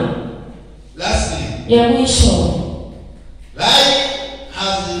limeandikwa Lastly, ya mwisho,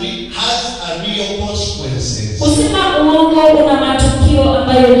 lying has a real consequences. kusema uongo una matukio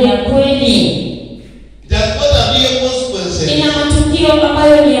ambayo ni ya kweli, It has got a real consequences. ina matukio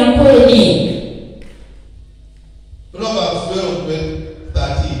ambayo ni ya kweli. Proverbs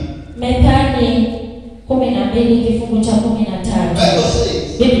 12:13. Methali 12 kifungu cha 13. Bible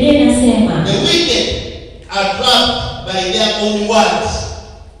says, Biblia inasema the wicked are trapped by their own words.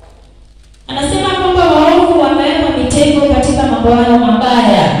 anasema kwamba waovu wamewekwa mitego katika mambo yao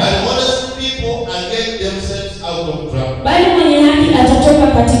mabaya, But honest people are get themselves out of trouble. bali mwenye haki atatoka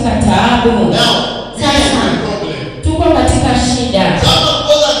katika taabu. Now, this is Sasa the problem. tuko katika shida. Someone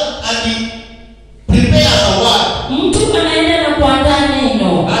goes and he prepares a word Mtu anaenda na kuandaa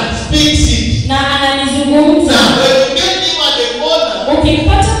neno and speaks it. na analizungumza, Now, when you get him at the corner,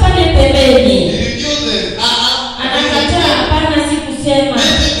 ukimpata pale pembeni he refuses. anakataa, hapana, sikusema.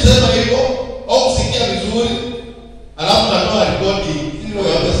 Mimi kusema hivyo au kusikia vizuri, alafu natoa rekodi sio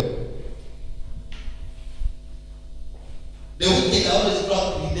yote. The wicked are always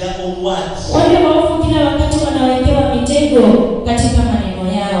trapped with their own words. Wale waovu kila wakati wanawekewa mitego katika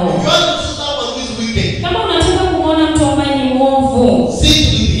maneno yao. If you want to see someone who is wicked, Kama unataka kumwona mtu ambaye ni mwovu, sit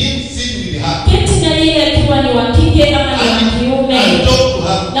with him, sit with her, keti na yeye akiwa ni wa kike ama ni wa and kiume, talk to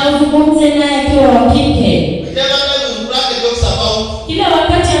her. na uzungumze naye akiwa wa kike. Whichever time you crack the jokes about, Kila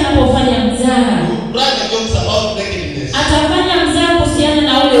wakati anapofanya mzaha, you crack the jokes about nakedness. atafanya mzaha kuhusiana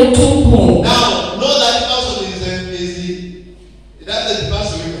na ule utupu. Now, know that person that's the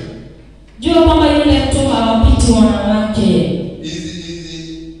person women. Jua kwamba yule mtu hawapiti wanawake.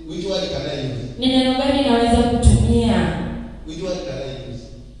 Which word can I use? Ni neno gani naweza kutumia? Which word can I use?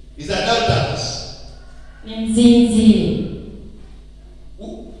 Is adulterous. Ni mzinzi.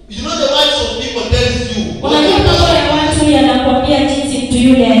 You know the words of people tells you. Unajua mambo ya watu yanakwambia jinsi mtu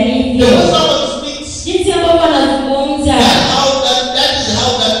yule alivyo, The way someone speaks. jinsi ambavyo anazungumza. That is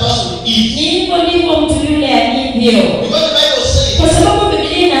how that person is. Ni hivyo ndivyo mtu yule alivyo, Because the Bible says, kwa sababu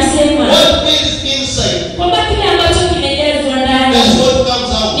Biblia inasema what is inside, kwamba kile ambacho kimejazwa ndani that's what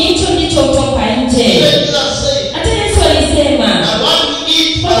comes out. ndicho ndichotoka nje. Even Jesus said, Hata Yesu alisema that what we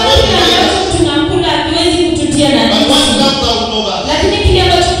eat, and kwamba what we kile ambacho eat, tunakula hakiwezi kututia but what najisi, comes out of us, lakini kile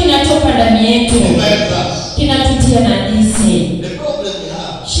ambacho kinatoka ndani yetu defiles us. kinatutia najisi. The problem we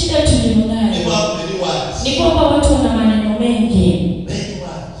have, Shida people tulionayo have many words. ni kwamba watu wana maneno mengi, Many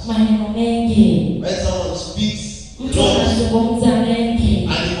words. maneno mengi. When someone speaks, Mtu anazungumza mengi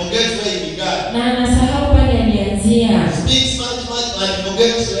and he forgets where he began. na anasahau pale alianzia. Speaks much and he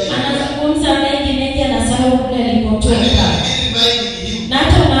forgets where he began. Anazungumza mengi mengi, anasahau kule And alipotoka, then you reminding him. na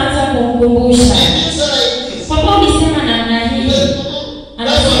hata unaanza kumkumbusha He didn't say like this. kwamba ulisema namna hii.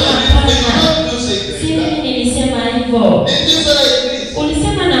 That's what I mean. When you don't do say Si that. mimi nilisema hivyo, He didn't say like this.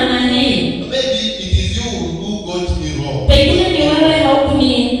 ulisema namna hii. Maybe it is you who got me wrong. Pengine ni wewe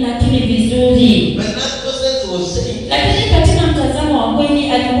haukuninakili vizuri, But that person was saying, lakini katika mtazamo wa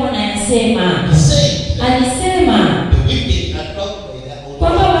kweli alikuwa anayasema. he said, Alisema the wicked are trapped by their own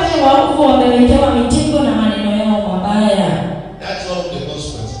kwamba words. wale waovu wamewekewa mitego na maneno yao mabaya. That's one of the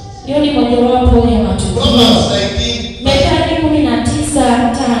consequences. Hiyo ni mojawapo ya matukio. Proverbs 19. Methali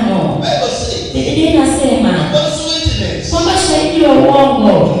 19:5. Bible says, Biblia inasema false witness kwamba shahidi wa uongo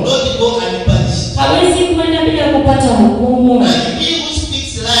do not go unpunished. hawezi kwenda bila kupata hukumu, And he who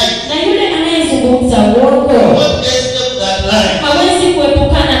speaks lies na yule anayezungumza uongo will not escape that lie. hawezi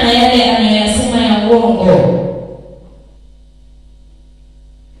kuepukana na yale anayoyasema ya uongo.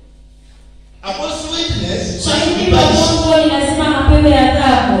 A false witness must be Shahidi wa punished. uongo ni lazima apewe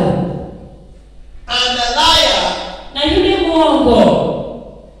adhabu, And a liar, na yule muongo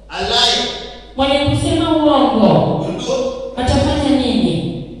a liar, mwenye kusema uongo will do. atafanya nini?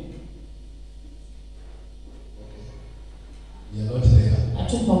 You are not there.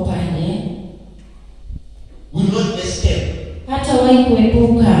 Hatupo pale, Will not escape. hatawahi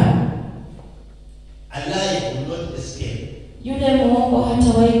kuepuka. A liar will not escape. Yule muongo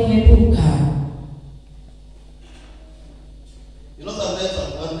hatawahi kuepuka. You know, sometimes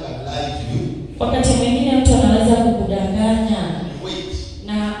someone can lie to you. Wakati mwingine mtu anaweza kukudanganya You wait.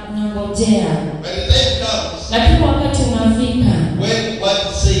 na tunangojea. When the time comes, Lakini wakati unafika, when what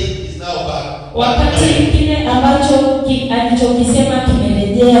he said is now back, wakati kile ambacho alichokisema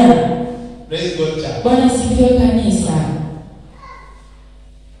kimerejea. praise God, church. Bwana sifiwe kanisa.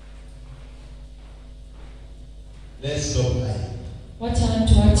 Let's stop lying. Wacha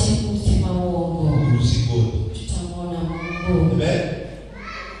tuache kusema uongo. We will see God. Tutamwona Mungu. Amen.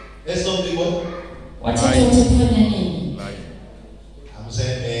 Let's stop the what? Wacha tuache kufanya nini? I'm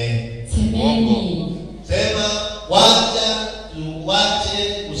saying amen. Semeni. Sema wacha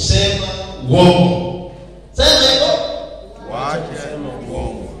tuache kusema uongo. Sema hivyo. Wacha kusema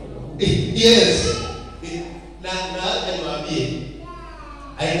uongo. Yes. Na niwaambie,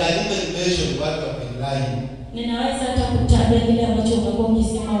 I can even mention what you have been lying. Ninaweza hata kutaja kile ambacho umekuwa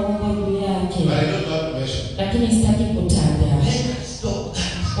ukisema uongo juu yake. But I don't know how to mention. Lakini sitaki kutaja. Let's stop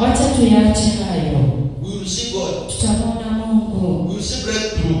that. Wacha tuyache hayo. We will see God. Tutamwona Mungu. We will see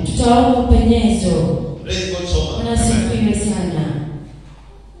breakthrough. Tutaona upenyezo. Praise God so much. Bwana sifiwe sana.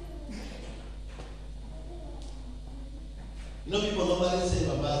 You know, people normally say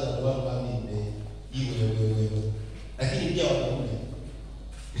mamas are the one who have been evil. Lakini pia wanaume.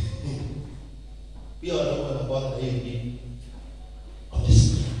 Pia wanaume wanakuwa na hiyo kitu.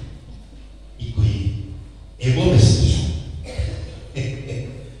 Honestly. Iko hivi. Ebo mesikia.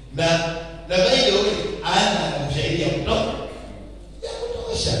 Na by the way, ana ushahidi ya kutosha. Ya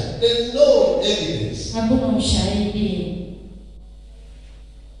kutosha. There is no evidence. Hakuna ushahidi.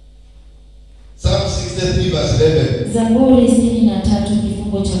 Psalm 63 verse 11. Zaburi 63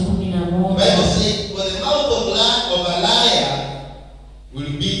 kifungo cha 11. Bible says, for the mouth of a liar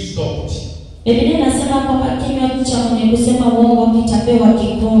will be stopped. Biblia inasema kwamba kinywa cha mwenye kusema uongo kitapewa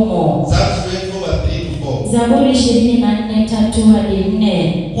kikomo. Psalms 24 verse 3 to 4. Zaburi 24:3 hadi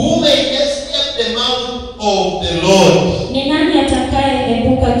 4. Who may escape the mouth of the Lord? Ni nani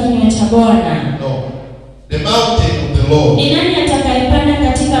atakayeepuka kinywa cha Bwana? No. The mountain of the Lord. Ni nani atakayepanda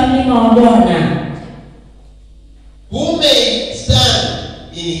katika mlima wa Bwana? Who may stand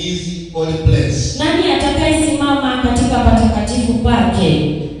in his holy place? Nani atakayesimama katika patakatifu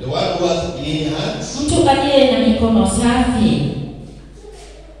pake? The one who has clean hands Mtu aliye na mikono safi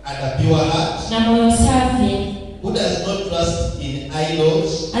and a pure heart, na moyo safi, who does not trust in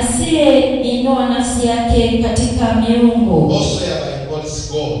idols, asiyeinua nafsi yake katika miungu, also by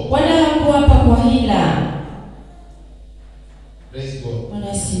false God. wala hakuapa kwa hila. Praise God.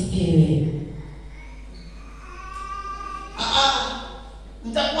 Bwana sifiwe.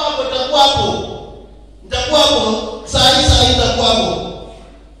 Nitakuwa hapo. Saa hii nitakuwa hapo.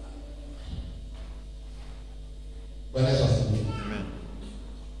 Bwana Yesu asifiwe. Amen.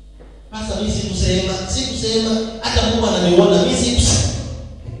 Sasa mimi sikusema hata Mungu ananiona mimi sikusema.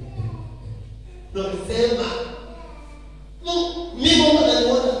 Ndio nisema. Mimi Mungu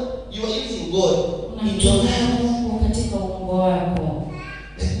ananiona. You are using God. Unamtumia Mungu katika uongo wako.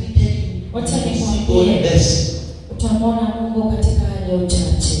 Let me tell you. Wacha God nikwambie, bless. utamwona Mungu katika hali ya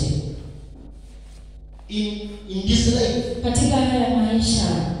uchache. In this life, Katika haya maisha,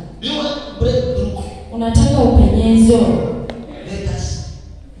 do you want to break through? unataka upenyezo. Let us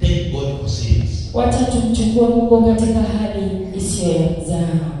take God for serious. Wacha tumchukue Mungu katika hali isiyo ya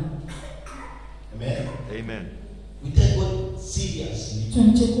mzaha. Amen. Amen. We take God seriously.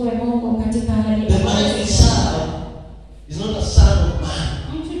 Tumchukue Mungu katika hali The man we serve is not a son of man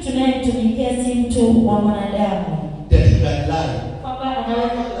Mtu tunayemtumikia si mtu wa mwanadamu that he can lie. kwamba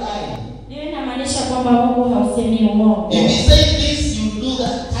anaweza Lie. hiyo inamaanisha kwamba Mungu hausemi uongo. If he says this, you do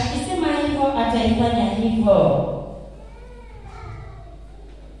that. Akisema hivyo ataifanya hivyo.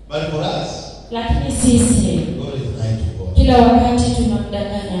 But for us, Lakini sisi God is lying to God. kila wakati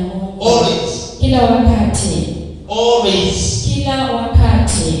tunamdanganya Mungu. Always. Kila wakati. Always. Kila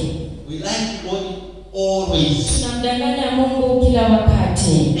wakati. We like God always. Tunamdanganya Mungu kila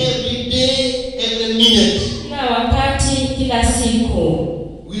wakati. Every day, every minute. Kila wakati, kila siku.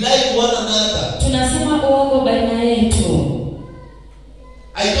 We like one another. Tunasema uongo baina yetu.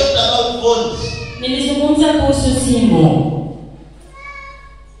 I talked about phones. Nilizungumza kuhusu simu.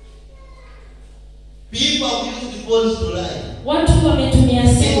 People have used the phones to lie. Watu wametumia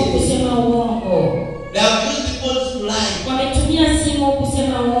simu kusema uongo. They have used the phones to lie. Wametumia simu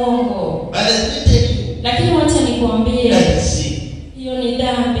kusema uongo. But let me tell you, Lakini wacha nikwambie, that is sin. hiyo ni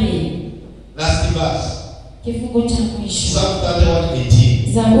dhambi. Last verse. Kifungu cha mwisho. Psalm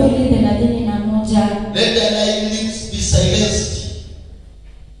 31:18. Zaburi 31. Let their lying lips be silenced.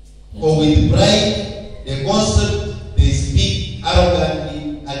 For with pride they gossip, they speak arrogantly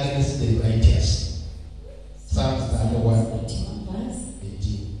against the righteous. Psalms 31:18.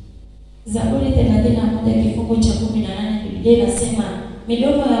 Zaburi 31 kifungu cha 18, Biblia inasema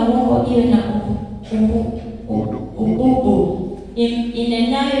midomo ya uongo iwe na ububu,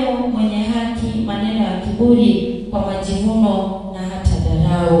 inenayo mwenye haki maneno ya kiburi kwa majivuno na hata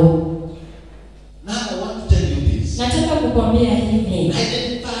dharau. Now I want to tell you this. Nataka kukwambia hivi,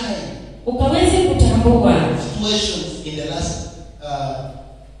 Identify ukaweze kutambua situations in the last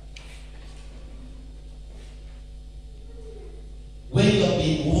when you have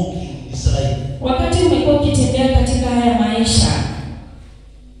been walking this life, wakati umekuwa ukitembea katika haya maisha,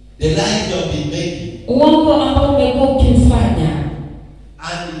 the life you have been making, uongo ambao umekuwa ukifanya,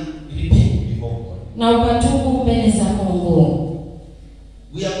 and repent before God. na ukatubu mbele za Mungu.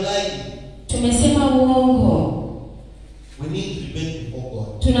 We have lied. Tumesema uongo, We need to repent before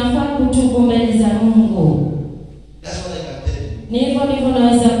God. tunafaa kutubu mbele za Mungu. That's what I can tell you. Ni hivyo ndivyo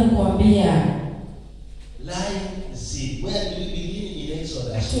naweza kukwambia. Lying is sin. Where do we begin in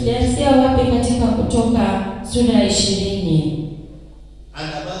Exodus? Tulianzia wapi katika Kutoka sura ya 20? And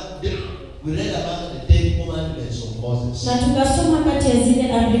we read about the 10 commandments of Moses. Na tukasoma kati ya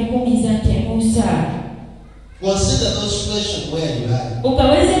zile amri 10 zake Musa. Consider those situations where you lie.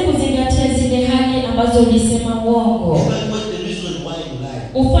 Ukaweze kuzingatia zile hali ambazo ulisema uongo. Evaluate the reason why you lie.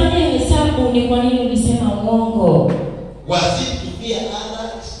 Ufanye hesabu ni kwa nini ulisema uongo. Was it to fear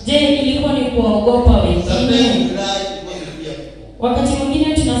others? Je, ilikuwa ni kuogopa Sometimes we wengine? lie because we fear people. Wakati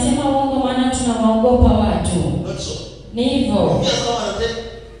mwingine tunasema uongo maana tunawaogopa watu. Not so. Ni hivyo. If someone and say,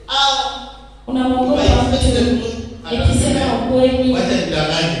 Unamwogopa if I mtu expect the truth, ikisema ukweli what is the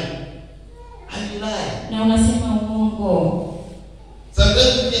and you lie. na unasema uongo.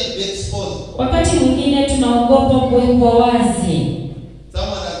 Sometimes we get to be exposed. Wakati mwingine tunaogopa kuwekwa wazi.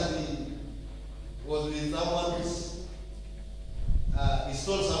 Someone was with someone he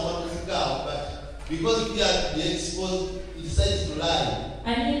stole someone's car, but because he had to be exposed, he decided to lie.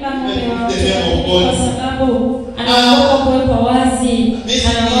 Aliiba mume wake kwa sababu anaogopa kuwekwa wazi,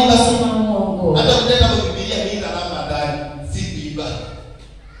 anaogopa kusema uongo. Hata kutenda kwa Biblia mimi nalamba ndani, si kuiba.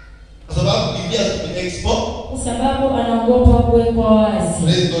 Kwa sababu Biblia is exposed. Kwa sababu anaogopa kuwekwa wazi.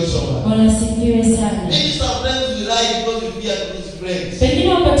 Praise God so much. Bwana sifiwe sana. Maybe sometimes we lie because we fear to lose friends.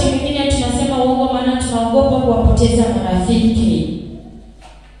 Pengine wakati mwingine tunasema uongo maana tunaogopa kuwapoteza marafiki.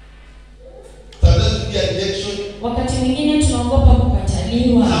 Sometimes we fear rejection. Wakati mwingine tunaogopa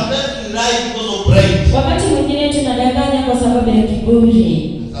kukataliwa. Sometimes we lie because of pride. Wakati mwingine tunadanganya kwa sababu ya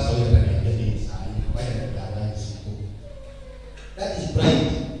kiburi. Sasa wewe unaniambia nini sasa? Why unadanganya siku? That is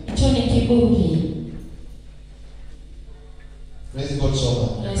pride. Hicho ni kiburi. Praise God so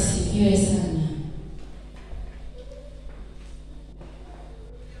much. Nasifiwe sana.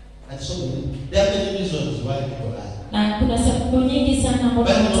 And so there are many reasons why people lie. Na kuna sababu nyingi sana ambazo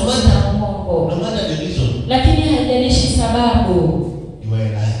But no tunasema uongo. matter the reason, Lakini haijalishi sababu, you are a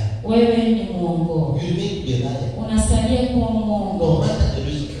liar. wewe ni mwongo. You remain to be a liar. Unasalia kuwa No mwongo. matter the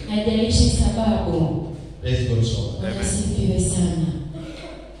reason. Haijalishi sababu. Praise God so much. Nasifiwe sana.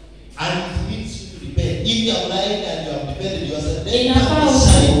 And it needs you to repent. If you have lied and you have defended yourself, then Inafaa you have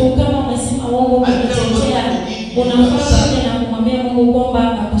usiku kama umesema uongo kujitetea, unafaa kuja na kumwambia Mungu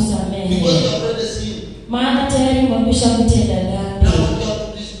kwamba akusamehe. because you have already sinned. Maana tayari umekwisha kutenda dhambi. Now what you have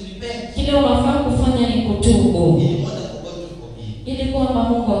to do is to repent. Kile unafaa kufanya ni kutubu In order for God to forgive. ili kwamba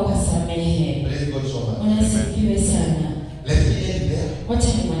Mungu akasamehe. Praise God so much. Unasifiwe sana. Let me end there. Wacha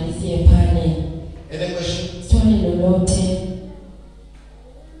nimalizie pale. Any question? Swali lolote?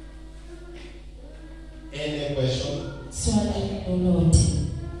 Any question? Swali lolote?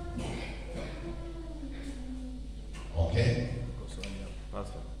 Okay.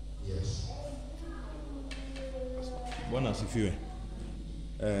 Pastor. Yes. Bwana asifiwe.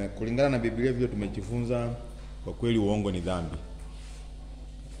 Kulingana na Biblia vile tumejifunza, kwa kweli uongo ni dhambi.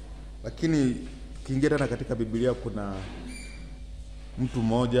 Lakini kiingia tena katika Biblia kuna mtu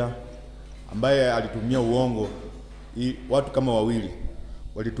mmoja ambaye alitumia uongo, watu kama wawili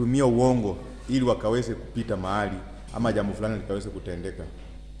walitumia uongo ili wakaweze kupita mahali ama jambo fulani likaweze kutendeka.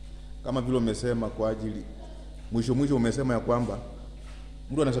 Kama vile umesema kwa ajili mwisho umesema ya kwamba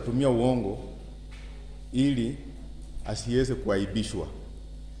mtu anatumia uongo ili asiweze kuaibishwa.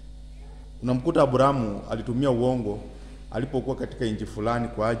 Unamkuta Abrahamu alitumia uongo alipokuwa katika nchi fulani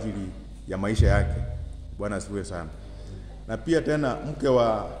kwa ajili ya maisha yake. Bwana asifiwe sana. Na pia tena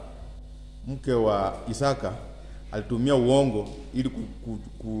mke wa Isaka alitumia uongo ili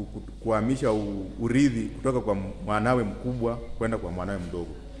kuhamisha urithi kutoka kwa mwanawe mkubwa kwenda kwa mwanawe mdogo.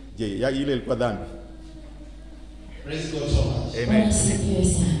 Je, ile ilikuwa dhambi? Praise God so much. Amen. Unasifiwe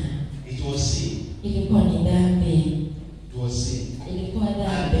sana. It was sin. Ilikuwa ni dhambi. It was sin. Ilikuwa And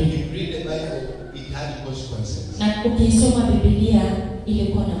dhambi. if you read the Bible, it had consequences. Na ukisoma Biblia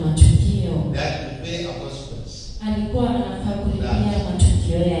ilikuwa na matukio. That would pay a consequence. Alikuwa anafaa kulipia matukio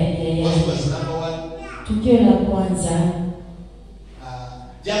Tukio la kwanza,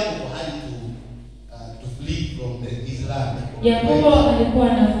 Jacob had to flee from his land. Yakobo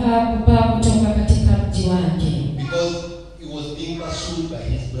alikuwa anafaa kupaa kutoka katika mji wake. Because he was being pursued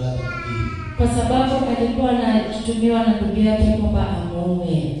by his brother Lyinig. Kwa sababu alikuwa anatumiwa na ndugu yake kwamba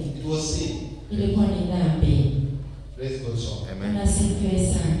amuue. It was sin. Ilikuwa ni dhambi. Praise God so. Amen. Nasifiwe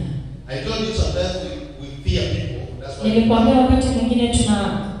sana. I told you sometimes we fear people. That's why. Nilikwambia wakati mwingine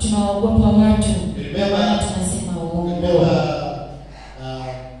tunaogopa watu. Remember, tunasema uongo. Remember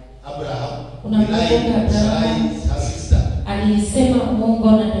Abraham. Unakumbuka Abraham? Her sister. Alisema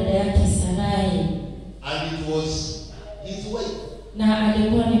uongo na dada yake Sarai. And it was his wife. Na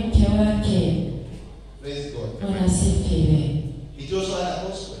alikuwa ni mke wake. Praise God. Wanasifiwe. It also had a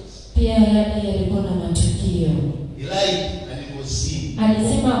consequence. Pia yale yalikuwa na matukio. He lied and it was sin.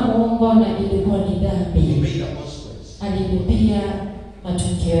 Alisema uongo na ilikuwa ni He dhambi. made a consequence. Alilipia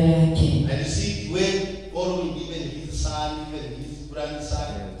matukio yake. And you see, when following even his son, even his grandson,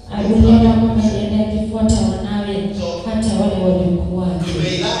 Aliona kwamba yeye akifuata wanawe hata wale waliokuwa. you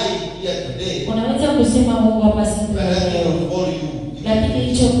may lie here today, Unaweza kusema uongo hapa sasa but that leo. will follow you. Lakini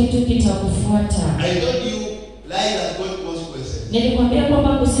hicho kitu kitakufuata. I told you, lying has got consequences. Nilikwambia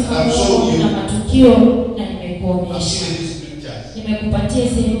kwamba kusema I'm uongo showing you. kuna matukio na I've nimekuonyesha. seen these scriptures. Nimekupatia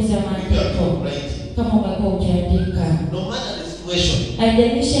sehemu za If you are maandiko writing, kama umekuwa ukiandika. no matter the situation,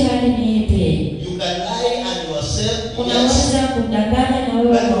 Haijalishi hali ni ipi. you can lie and yourself, yes. Unaweza kudanganya na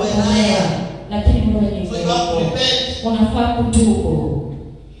wewe But wewe unakosa, liar. lakini wewe ni So you have to mwongo. repent. Unafaa kutubu.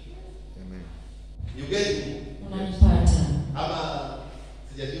 Amen. You get me? Unanipata? Ama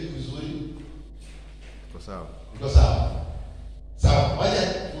sijajibu vizuri? Kwa sawa. Iko sawa. Sawa. Wacha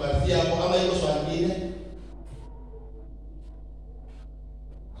tumalizie hapo, ama iko swali lingine?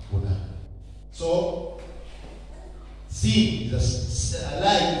 Hakuna. So sin is a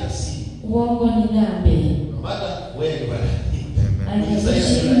lie is a sin. Uongo ni dhambi. No matter where you are. Amen.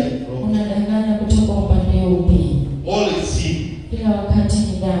 Haijalishi unadanganya kutoka upande upi. All is sin. Kila wakati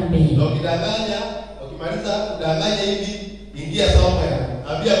ni dhambi. Na ukidanganya, ukimaliza kudanganya hivi, ingia somewhere.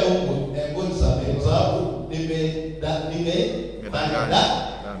 Ambia Mungu, Mungu nisamehe kwa sababu nimedanganya.